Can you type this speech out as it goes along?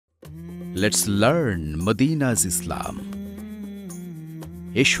Let's learn Madina's Islam.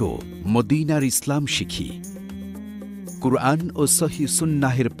 এসো মদিনার ইসলাম শিখি। কুরআন ও সহিহ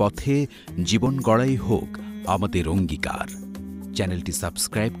সুন্নাহের পথে জীবন গড়াই হোক আমাদের অঙ্গীকার। চ্যানেলটি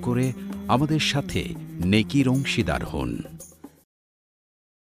সাবস্ক্রাইব করে আমাদের সাথে নেকির অংশীদার হন।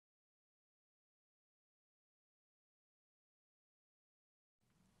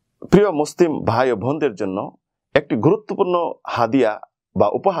 প্রিয় মুসলিম ভাই ও বোনদের জন্য একটি গুরুত্বপূর্ণ হাদিয়া বা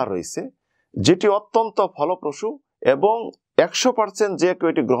উপহার রয়েছে, যেটি অত্যন্ত ফলপ্রসূ এবং 100% যে কেউ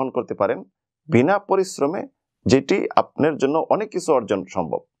এটি গ্রহণ করতে পারেন বিনা পরিশ্রমে, যেটি আপনার জন্য অনেক কিছু অর্জন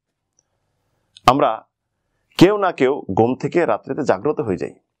সম্ভব। আমরা কেউ না কেউ ঘুম থেকে রাত্রিতে জাগ্রত হয়ে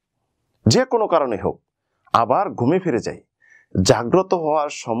যাই, যে কোনো কারণে হোক, আবার ঘুমে ফিরে যাই। জাগ্রত হওয়ার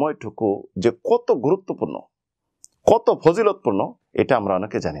সময়টুকু যে কত গুরুত্বপূর্ণ, কত ফজিলতপূর্ণ, এটা আমরা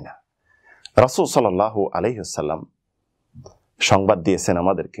অনেকে জানি না। রাসূল সাল্লাল্লাহু আলাইহি ওয়াসাল্লাম সংবাদ দিয়েছেন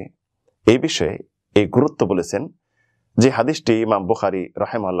আমাদেরকে এই বিষয়ে, এই গুরুত্ব বলেছেন। যে হাদিসটি ইমাম বুখারী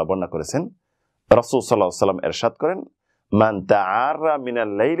রাহিমাহুল্লাহ বর্ণনা করেছেন, রাসূল সাল্লাল্লাহু আলাইহি ওয়াসাল্লাম ইরশাদ করেন, মান তাআরা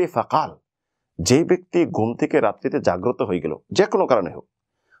মিনাল লাইলি ফাকাল, যে ব্যক্তি ঘুম থেকে রাত্রিতে জাগ্রত হয়ে গেল, যে কোনো কারণে হোক,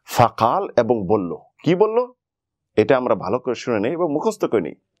 ফাকাল এবং বলল, কি বলল এটা আমরা ভালো করে শুনে নেই এবং মুখস্থ করে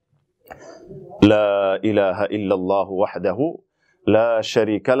নিই। লা ইলাহা ইল্লাল্লাহু ওয়াহদাহু লা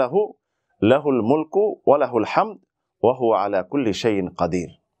শারীকা লাহু লাহুল মুলকু ওয়া লাহুল হামদ ওয়া হুয়া আলা কুল্লি শাইইন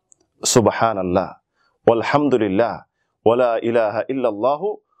কাদির। সুবহানাল্লাহ ওয়ালহামদুলিল্লাহ ওয়া লা ইলাহা ইল্লাল্লাহু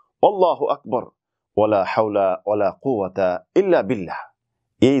আল্লাহু আকবার ওয়া লা হাওলা ওয়া লা কুওয়াতা ইল্লা বিল্লাহ।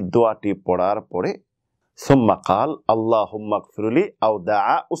 এই দোয়াটি পড়ার পরে সুম্মা কাল আল্লাহুম্মা গফিরলি আও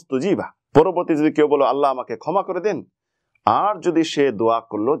দাআ উস্তুজিবা, পরবর্তী যদি কেউ বলো আল্লাহ আমাকে ক্ষমা করে দেন, আর যদি সে দোয়া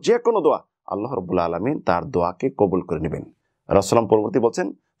করলো, যে কোনো দোয়া, আল্লাহ রাব্বুল আলামিন তার দোয়াকে কবুল করে নেবেন। রাসূল পরবর্তী বলছেন,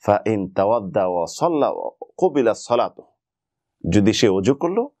 ফা ইন তাওয়াদ্দা ওয়া সাল্লা কুবিলা সালাতু, যদি সে ওযু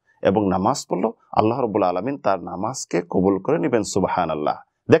করলো এবং নামাজ পড়লো, আল্লাহ রাব্বুল আলামিন তার নামাজকে কবুল করে নেবেন। সুবহানাল্লাহ।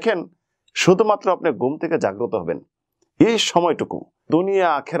 দেখেন, শুধুমাত্র আপনি ঘুম থেকে জাগ্রত হবেন, এই সময়টুকু দুনিয়া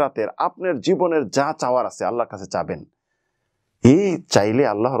আখিরাতের আপনার জীবনের যা চাওয়ার আছে আল্লাহর কাছে চাবেন। এই চাইলে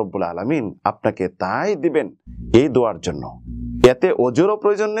আল্লাহ রাব্বুল আলামিন আপনাকে তাই দিবেন এই দোয়ার জন্য। এতে ওযুরও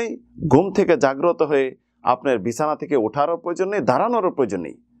প্রয়োজন নেই, ঘুম থেকে জাগ্রত হয়ে আপনার বিছানা থেকে ওঠারও প্রয়োজন নেই, দাঁড়ানোরও প্রয়োজন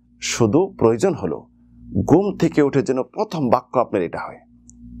নেই। শুধু প্রয়োজন হলো ঘুম থেকে উঠে যেন প্রথম বাক্য আপনার এটা হয়,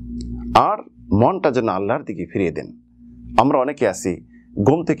 আর মনটা যেন আল্লাহর দিকে ফিরিয়ে দেন। আমরা অনেকে আছি,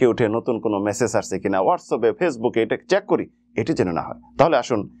 ঘুম থেকে উঠে নতুন কোনো মেসেজ আসছে কিনা হোয়াটসঅ্যাপে, ফেসবুকে, এটা চেক করি, এটি যেন না হয়। তাহলে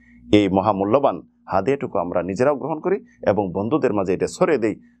আসুন এই মহামূল্যবান হাদিয়াটুকু আমরা নিজেরাও গ্রহণ করি এবং বন্ধুদের মাঝে এটা ছড়িয়ে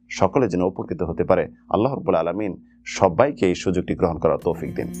দেই, সকলে যেন উপকৃত হতে পারে। আল্লাহ রাব্বুল আলামিন সবাইকে এই সুযোগটি গ্রহণ করার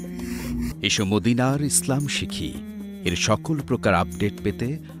তৌফিক দিন। এসো মদিনার ইসলাম শিখি এর সকল প্রকার আপডেট পেতে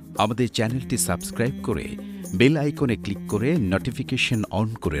আমাদের চ্যানেলটি সাবস্ক্রাইব করে বেল আইকনে ক্লিক করে নোটিফিকেশন অন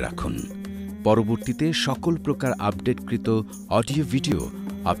করে রাখুন। পরবর্তীতে সকল প্রকার আপডেটকৃত অডিও ভিডিও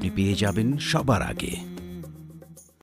আপনি পেয়ে যাবেন সবার আগে।